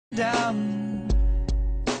Down,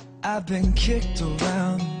 I've been kicked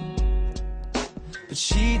around, but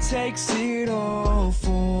she takes it all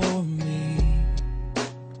for me.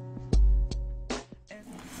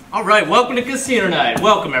 All right, welcome to Casino Night.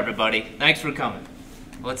 Welcome everybody. Thanks for coming.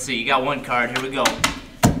 Let's see, you got one card. Here we go.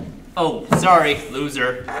 Oh, sorry,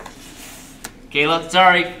 loser. Kayla,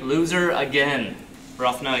 sorry, loser again.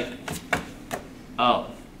 Rough night. Oh,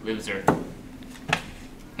 loser.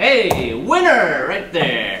 Hey, winner right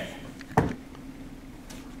there.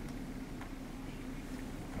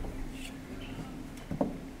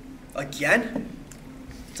 Again?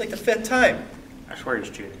 It's like the fifth time. I swear he's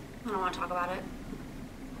cheating. I don't want to talk about it.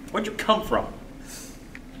 Where'd you come from?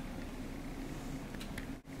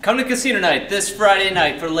 Come to Casino Night this Friday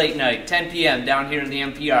night for late night, 10 p.m. down here in the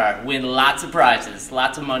NPR. Win lots of prizes,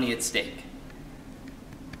 lots of money at stake.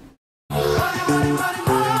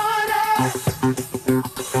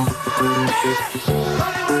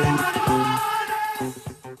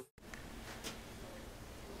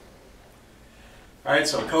 All right,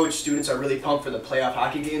 so coach, students are really pumped for the playoff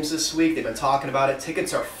hockey games this week. They've been talking about it.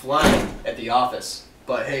 Tickets are flying at the office.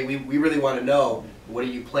 But hey, we really want to know, what are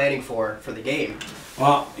you planning for the game?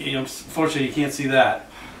 Well, unfortunately you can't see that.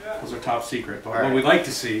 Those are top secret. But All right. What we'd like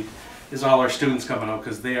to see is all our students coming out,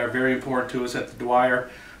 because they are very important to us at the Dwyer.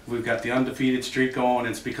 We've got the undefeated streak going.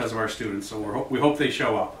 It's because of our students. So we hope they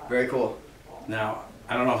show up. Very cool. Now,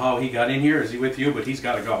 I don't know how he got in here. Is he with you? But he's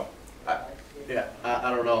got to go. I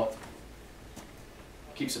don't know.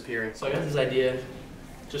 Keeps appearing. So I got this idea.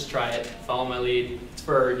 Just try it. Follow my lead. It's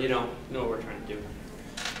for, you know what we're trying to do.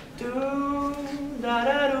 Do da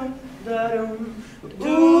da do da do.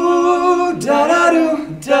 Do da da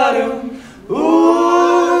do da do.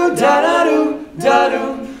 Ooh da da do da do.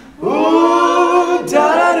 Ooh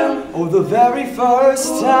da da do. Oh, the very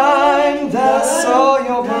first time that I saw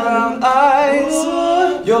your brown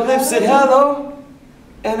eyes, your lips said hello,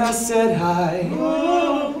 and I said hi.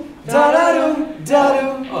 Da-da-do,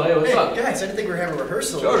 da-do. Oh, hey, what's up? Guys, I didn't think we were having a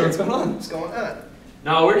rehearsal. Jordan, what's going on? What's going on?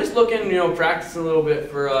 No, we're just looking, practicing a little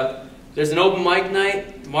bit for, there's an open mic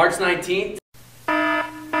night, March 19th.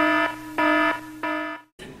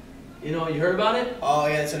 You heard about it? Oh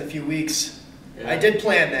yeah, it's in a few weeks. Yeah. I did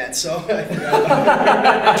plan that, so I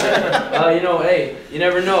forgot. Hey, you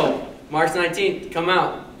never know. March 19th, come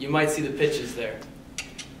out. You might see the pitches there.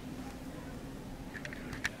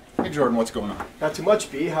 Hey Jordan, what's going on? Not too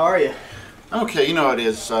much, B. How are you? Okay, you know how it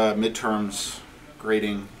is, midterms,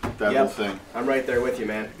 grading, that whole thing. I'm right there with you,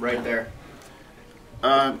 man. Right there.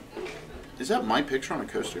 Is that my picture on a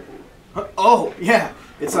coaster? Oh yeah,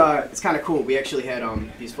 it's kind of cool. We actually had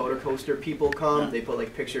these photo coaster people come. Yeah. They put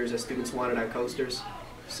like pictures that students wanted on coasters.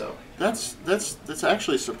 So That's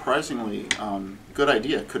actually a surprisingly good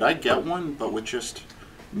idea. Could I get one, but with just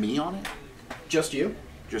me on it? just you?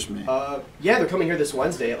 Just me. Yeah, they're coming here this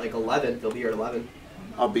Wednesday at like 11. They'll be here at 11.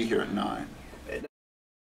 I'll be here at 9.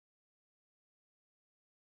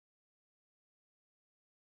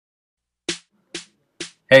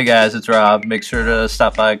 Hey guys, it's Rob. Make sure to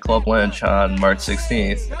stop by Club Lynch on March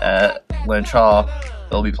 16th at Lynch Hall.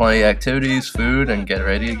 There'll be plenty of activities, food, and get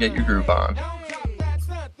ready to get your groove on.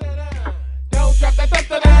 Don't drop that,